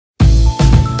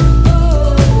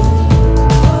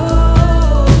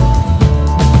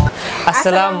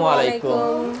আসসালামু আলাইকুম।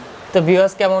 তো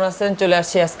ভিউয়ার্স কেমন আছেন? চলে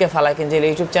আসছি আজকে ফালাক এঞ্জেল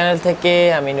ইউটিউব চ্যানেল থেকে।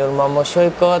 আমি নূর মোহাম্মদ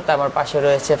সৈকত, আমার পাশে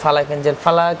রয়েছে ফালাক এঞ্জেল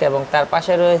ফালাক এবং তার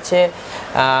পাশে রয়েছে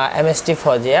এমএসটি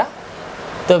ফজিয়া।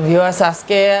 তো ভিউয়ার্স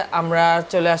আজকে আমরা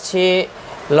চলে আসছি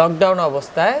লকডাউন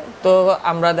অবস্থায়। তো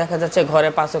আমরা দেখা যাচ্ছে ঘরে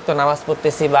 5 ওয়াক্ত নামাজ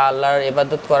পড়তেছি বা আল্লাহর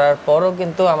ইবাদত করার পরও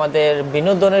কিন্তু আমাদের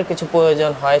বিনোদনের কিছু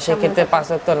প্রয়োজন হয়। সেক্ষেত্রে 5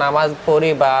 ওয়াক্ত নামাজ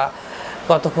পড়ি বা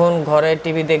কতক্ষণ ঘরে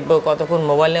টিভি দেখবো, কতক্ষণ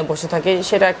মোবাইল নিয়ে বসে থাকি,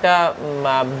 সেটা একটা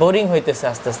বোরিং হইতেছে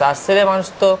আস্তে আস্তে। আর ছেলে মানুষ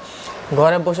তো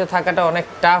ঘরে বসে থাকাটা অনেক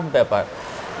টাফ ব্যাপার।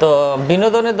 তো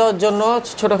বিনোদনের দেওয়ার জন্য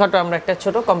ছোটোখাটো আমরা একটা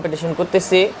ছোট কম্পিটিশন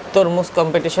করতেছি, তরমুজ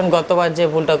কম্পিটিশন। গতবার যে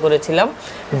ভুলটা করেছিলাম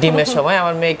ডিমের সময়,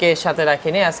 আমার মেয়েকে সাথে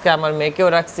রাখিনি, আজকে আমার মেয়েকেও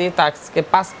রাখছি। আজকে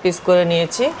 5 পিস করে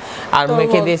নিয়েছি আর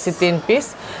মেয়েকে দিয়েছি 3 পিস।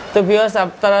 তো ভিউয়ার্স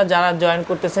আপনারা যারা জয়েন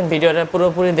করতেছেন ভিডিওটা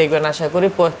পুরোপুরি দেখবেন আশা করি,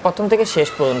 প্রথম থেকে শেষ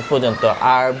পর্যন্ত।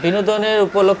 আর বিনোদনের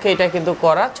উপলক্ষে এটা কিন্তু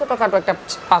করা ছোটোখাটো একটা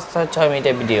 5-6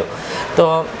 মিনিটের ভিডিও। তো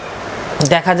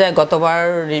দেখা যায় গতবার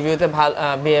রিভিউতে ভালো,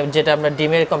 যেটা আমরা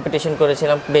ডিমের কম্পিটিশন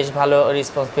করেছিলাম, বেশ ভালো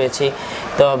রেসপন্স পেয়েছি।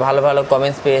 তো ভালো ভালো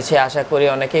কমেন্টস পেয়েছি, আশা করি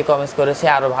অনেকেই কমেন্টস করেছে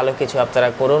আরও ভালো কিছু আপনারা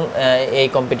করুন এই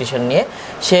কম্পিটিশন নিয়ে।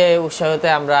 সে উৎসাহতে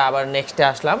আমরা আবার নেক্সটে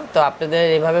আসলাম। তো আপনাদের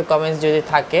এইভাবে কমেন্টস যদি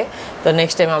থাকে তো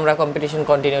নেক্সট টাইম আমরা কম্পিটিশন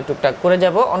কন্টিনিউ টুকটাক করে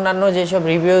যাব। অন্যান্য যেসব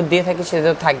রিভিউ দিয়ে থাকি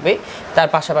সেটা থাকবেই, তার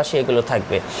পাশাপাশি এগুলো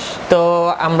থাকবে। তো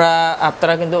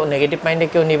আপনারা কিন্তু নেগেটিভ মাইন্ডে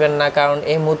কেউ নেবেন না, কারণ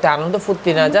এই মুহূর্তে আনন্দ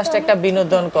ফুর্তি না, জাস্ট একটা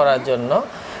বিনোদন করার জন্য,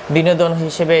 বিনোদন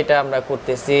হিসেবে এটা আমরা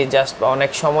করতেছি। জাস্ট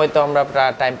অনেক সময় তো আমরা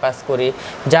টাইম পাস করি।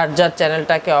 যার যার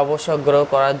চ্যানেলটাকে অবশ্য গ্রো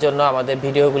করার জন্য আমাদের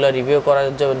ভিডিওগুলো রিভিউ করার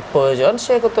জন্য প্রয়োজন,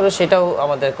 সেক্ষেত্রে সেটাও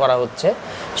আমাদের করা হচ্ছে।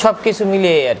 সব কিছু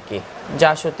মিলিয়ে আর কি,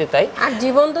 যা সত্যি তাই। আর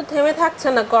জীবন তো থেমে থাকছে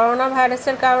না, করোনা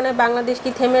ভাইরাসের কারণে বাংলাদেশ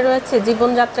কি থেমে রয়েছে?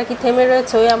 জীবনযাত্রা কি থেমে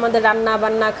রয়েছে? ওই আমাদের রান্না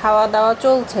বান্না খাওয়া দাওয়া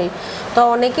চলছেই। তো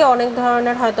অনেকে অনেক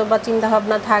ধরনের হয়তো বা চিন্তা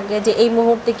ভাবনা থাকে যে এই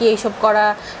মুহূর্তে কি এইসব করা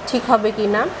ঠিক হবে কি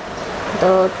না।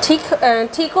 তো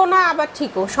ঠিকও না, আবার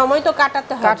ঠিকও, সময় তো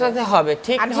কাটাতে হবে।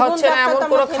 ঠিক হচ্ছে না এমন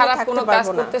কোনো খারাপ কোনো কাজ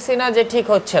করতেছি না যে ঠিক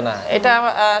হচ্ছে না। এটা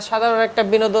সাধারণ একটা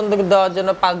বিনোদন দেওয়ার জন্য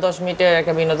 5-10 মিনিটের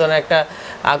একটা বিনোদনের একটা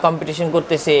কম্পিটিশন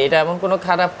করতেছি, এটা এমন কোনো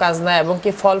খারাপ কাজ না। এবং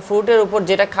কি ফল ফ্রুটের উপর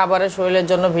যেটা খাবারের শরীরের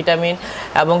জন্য ভিটামিন,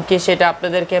 এবং কি সেটা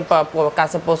আপনাদেরকে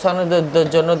কাছে পৌঁছানোর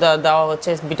জন্য দেওয়া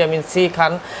হচ্ছে। ভিটামিন সি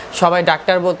খান, সবাই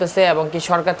ডাক্তার বলতেছে এবং কি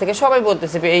সরকার থেকে সবাই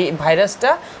বলতেছে এই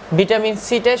ভাইরাসটা ভিটামিন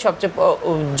সিটাই সবচেয়ে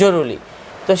জরুরি।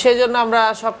 তো সেই জন্য আমরা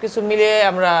সব কিছু মিলিয়ে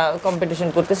আমরা কম্পিটিশন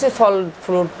করতেছি, ফল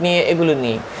ফ্রুট নিয়ে, এগুলো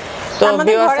নিয়ে। তো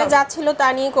আমাদের ঘরে যা ছিল তা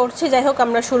নিয়ে করছি। যাই হোক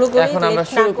আমরা শুরু করি। এখন আমরা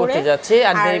শুরু করতে যাচ্ছি,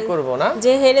 আর দেরি করব না।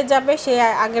 যে হেরে যাবে সে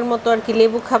আগের মতো আর কি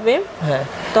লেবু খাবে। হ্যাঁ,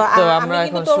 তো আমরা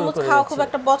এখন তরমুজ খাওয়া খুব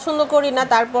একটা পছন্দ করি না,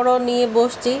 তারপরও নিয়ে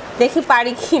বসছি, দেখি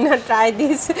পারি কিনা, ট্রাই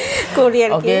দিস করি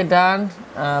আর কি। ওকে, ডান,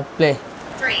 প্লে।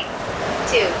 3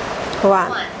 2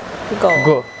 1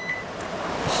 গো।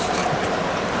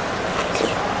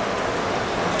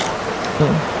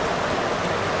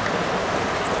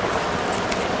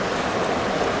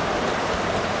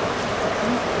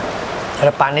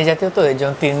 এটা পানি জাতীয় তো, এই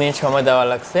জন্য 3 মিনিট সময় দেওয়া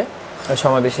লাগছে,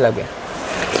 সময় বেশি লাগবে।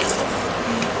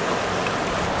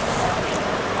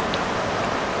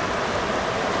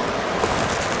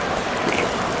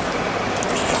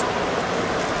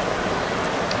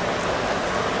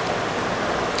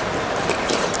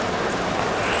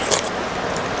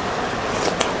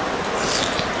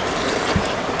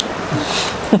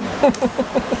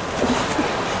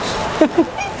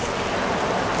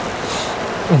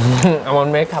 আমার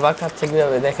মেয়ে খাবার খাচ্ছে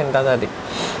কিভাবে দেখেন দাদাদি।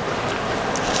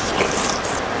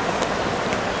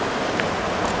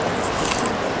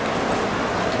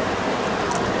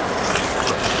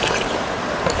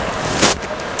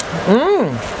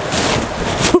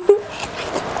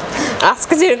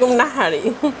 আজকে যেরকম না হারি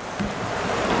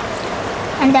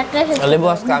লেবু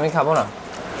আজকে আমি খাবো না,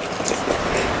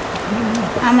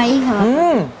 আমারই খাবো।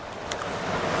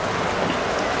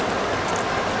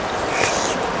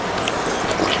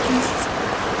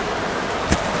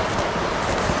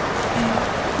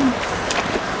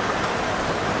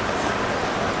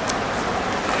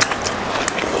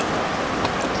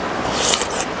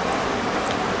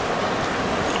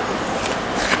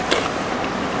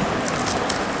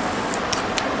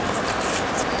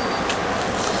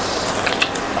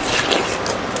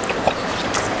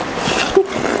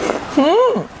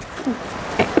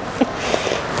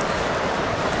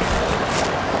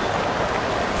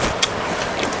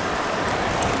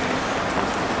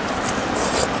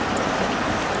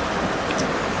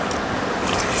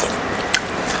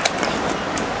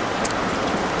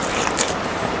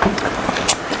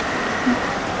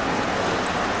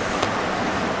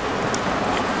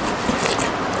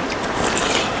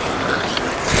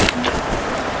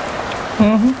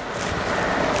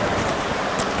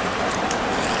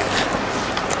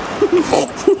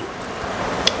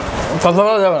 কথা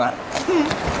বলা যাবে না।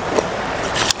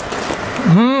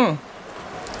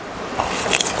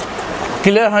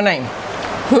 ক্লিয়ার হয় নাই।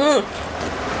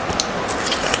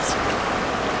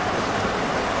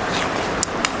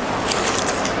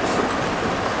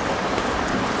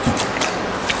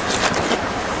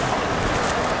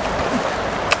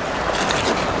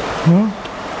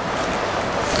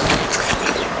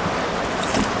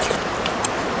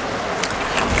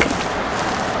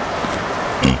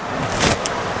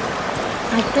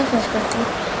 আরেকটা শেষ করছি।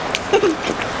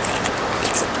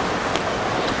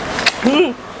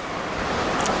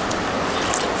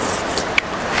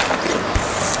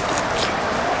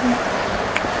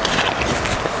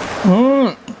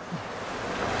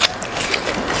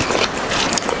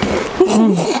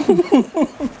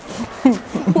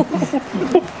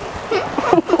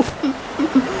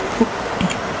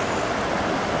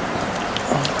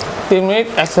 তিন মিনিট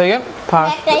 1 সেকেন্ড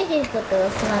ফার্স্ট। একটাই শেষ করতে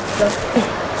বলছি মাত্র।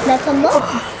 দেখাবো?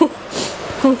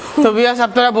 তো ভিউয়ার্স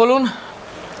আপনারা বলুন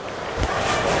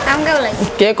আমার কেমন লাগে?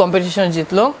 কে কম্পিটিশন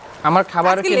জিতলো। আমার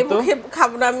খাবার আজকে কিন্তু লেবু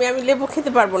খাবো না, আমি লেবু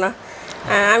খেতে পারবো না।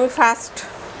 আমি ফার্স্ট।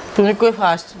 তুমি কই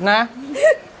ফার্স্ট না?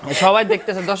 সবাই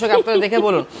দেখতেছে, দর্শক আপনারা দেখে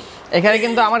বলুন। এখানে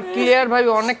কিন্তু আমার ক্লিয়ার ভাবে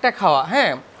অনেকটা খাওয়া,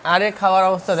 হ্যাঁ। আরে খাওয়ার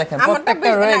অবস্থা দেখেন, প্রত্যেকটা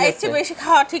রয়ে গেছে। বেশি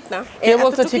খাওয়া ঠিক না। কে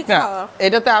বলছে ঠিক না?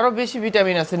 এটাতে আরো বেশি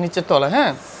ভিটামিন আছে নিচের তলায়,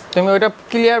 হ্যাঁ। তুমি ওইটা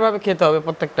ক্লিয়ার ভাবে খেতে হবে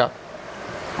প্রত্যেকটা।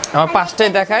 আমার 5টাই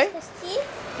দেখাই,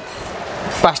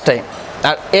 5টাই।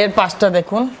 আর এর 5টা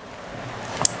দেখুন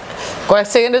কয়েক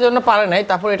সেকেন্ডের জন্য পারে নাই,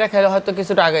 তারপর এটা খেলে হয়তো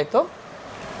কিছুটা আগাইতো।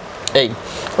 এই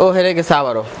ও হেরে গেছে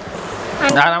আবারও।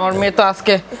 আর আমার মেয়ে তো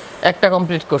আজকে একটা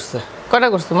কমপ্লিট করছে। কয়টা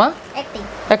করছে মা? একটাই।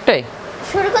 একটাই।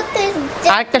 শুরু করতে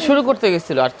আরেকটা শুরু করতে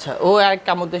গেছিল। আচ্ছা, ও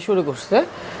আরেকটা মধ্যে শুরু করছে।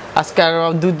 আজকে আর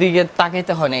দুদিকে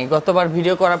তাকাইতে হয় নাই। গতবার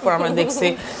ভিডিও করার পর আমরা দেখছি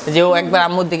যে ও একবার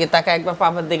আম্মুর দিকে তাকায়, একবার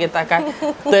পাপার দিকে তাকায়।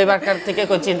 তো এবারকার থেকে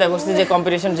চিন্তা করছি যে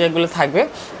কম্পিটিশন যেগুলো থাকবে,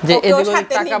 যে এদিকে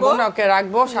তাকাবো না, ওকে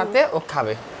রাখবো সাথে, ও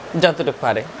খাবে যতটুকু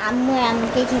পারে। আম্মু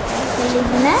আমাকে খেতে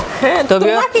বলবো না। হ্যাঁ, তো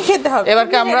তোমাকে খেতে হবে।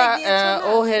 এবারকে আমরা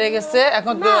ও হেরে গেছে,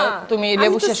 এখন তো তুমি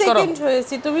লেবু শেষ করো। সেকেন্ড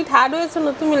হয়েছি, তুমি থার্ড হয়েছো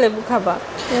না, তুমি লেবু খাবা।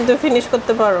 কিন্তু ফিনিশ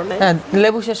করতে পারো না। হ্যাঁ,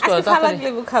 লেবু শেষ করো আজকে ফালাক তাড়াতাড়ি।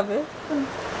 লেবু খাবে।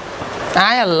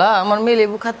 আয় আল্লাহ, আমার মেয়ে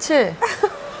লেবু খাচ্ছে।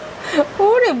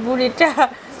 ওরে বুড়িটা।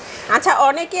 আচ্ছা,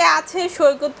 অনেকে আছে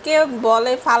সৈকতকে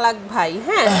বলে ফালাক ভাই,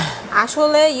 হ্যাঁ।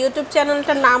 আসলে ইউটিউব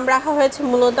চ্যানেলটার নাম রাখা হয়েছে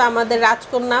মূলত আমাদের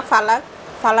রাজকন্যা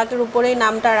ফালাকের উপরেই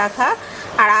নামটা রাখা।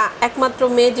 আর একমাত্র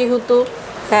মেয়ে যেহেতু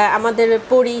আমাদের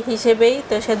পরী হিসেবেই,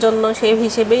 তো সেজন্য সেই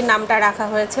হিসেবেই নামটা রাখা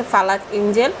হয়েছে ফালাক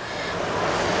এঞ্জেল।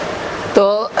 তো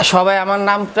সবাই আমার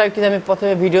নামটা কি আমি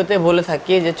প্রথমে ভিডিওতে বলে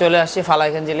থাকি যে চলে আসছি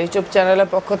ফালাক এঞ্জেল ইউটিউব চ্যানেলের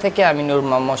পক্ষ থেকে, আমি নূর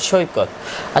মোহাম্মদ সৈকত।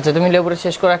 আচ্ছা, তুমি লেবুটা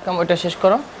শেষ করো, এক কাম ওটা শেষ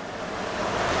করো।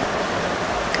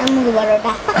 আম্মুকে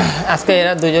বড়টা। আজকে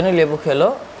এরা দুজনেই লেবু খেলো,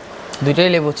 দুইটাই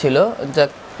লেবু ছিল।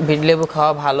 লেবু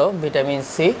খাওয়া ভালো, ভিটামিন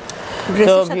সি।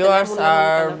 তো ভিউয়ার্স,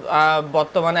 আর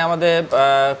বর্তমানে আমাদের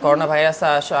করোনা ভাইরাস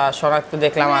শনাক্ত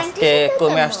দেখলাম আজকে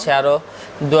কমে আসছে। আরও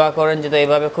দোয়া করেন যাতে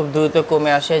এইভাবে খুব দ্রুত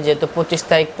কমে আসে, যেহেতু 25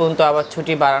 তারিখ পর্যন্ত আবার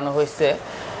ছুটি বাড়ানো হয়েছে।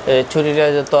 ছুটিটা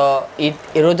যত ঈদ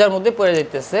রোজার মধ্যে পড়ে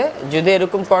যেতেছে। যদি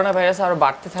এরকম করোনা ভাইরাস আরও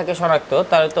বাড়তে থাকে শনাক্ত,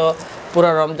 তাহলে তো পুরো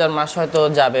রমজান মাস হয়তো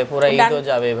যাবে, পুরো ঈদও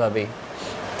যাবে এভাবেই।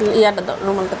 ইয়াটা দাও,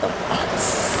 রুমালটা দাও।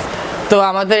 তো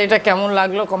আমাদের এটা কেমন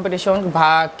লাগলো কম্পিটিশন,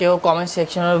 কেউ কমেন্ট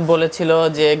সেকশনে বলেছিল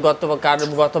যে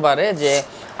গতবারে যে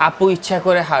আপু ইচ্ছা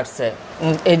করে হারছে,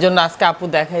 এই জন্য আজকে আপু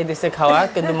দেখাই দিছে খাওয়া,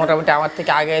 কিন্তু মোটামুটি আমার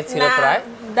থেকে আগে ছিল প্রায়।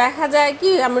 দেখা যায় কি,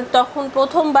 আমার তখন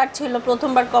প্রথমবার ছিল,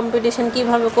 প্রথমবার কম্পিটিশন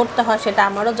কিভাবে করতে হয় সেটা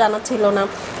আমারও জানা ছিল না।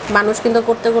 মানুষ কিন্তু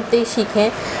করতে করতেই শিখে।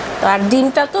 তো আর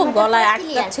ডিমটা তো গলায়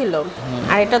আটকা ছিল,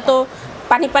 আর এটা তো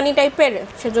পানি পানি টাইপের,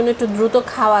 সেজন্য একটু দ্রুত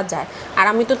খাওয়া যায়। আর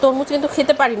আমি তো তরমুজ কিন্তু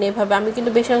খেতে পারি না এভাবে, আমি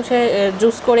কিন্তু বেশি অংশে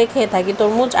জুস করে খেয়ে থাকি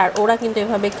তরমুজ, আর ওরা কিন্তু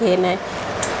এভাবে খেয়ে নেয়।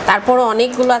 তারপরে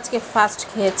অনেকগুলো আজকে ফার্স্ট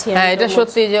খেয়েছি। হ্যাঁ, এটা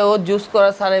সত্যি যে ও জুস করা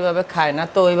ছাড়া এইভাবে খায় না।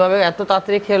 তো ওইভাবে এত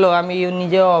তাড়াতাড়ি খেলো, আমি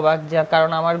নিজেও অবাক, যার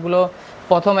কারণ আমারগুলো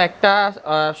প্রথম একটা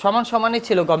সমানই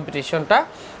ছিল কম্পিটিশনটা।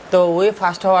 তো ওই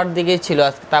ফার্স্ট হওয়ার দিকেই ছিল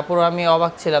আজকে। তারপর আমি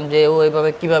অবাক ছিলাম যে ও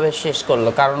এইভাবে কিভাবে শেষ করলো,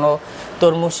 কারণ ও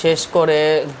তরমুজ শেষ করে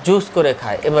জুস করে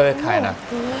খায়, এভাবে খায় না।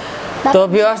 তো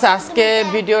ভিউয়ার্স, আজকে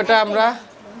ভিডিওটা আমরা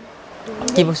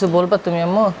কি কিছু বলবা তুমি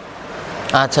আম্মু?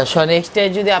 আচ্ছা, নেক্সট ডে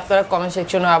যদি আপনারা কমেন্ট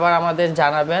সেকশনে আবার আমাদের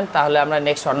জানাবেন, তাহলে আমরা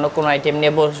নেক্সট অন্য কোনো আইটেম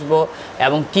নিয়ে বসবো,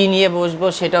 এবং কি নিয়ে বসবো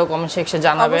সেটাও কমেন্ট সেকশনে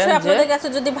জানাবেন। অবশ্যই আপনাদের কাছে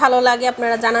যদি ভালো লাগে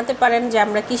আপনারা জানাতে পারেন যে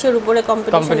আমরা কিসের উপরে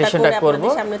কম্পিটিশনটা করব,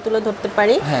 আপনাদের সামনে তুলে ধরতে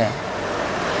পারি। হ্যাঁ,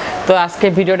 তো আজকে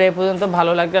ভিডিওটা এই পর্যন্ত।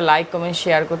 ভালো লাগলে লাইক কমেন্ট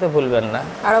শেয়ার করতে ভুলবেন না,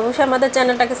 আর অবশ্যই আমাদের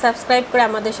চ্যানেলটাকে সাবস্ক্রাইব করে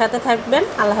আমাদের সাথে থাকবেন।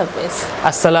 আল্লাহ হাফেজ।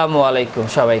 আসসালামু আলাইকুম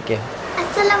সবাইকে।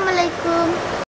 আসসালামু আলাইকুম।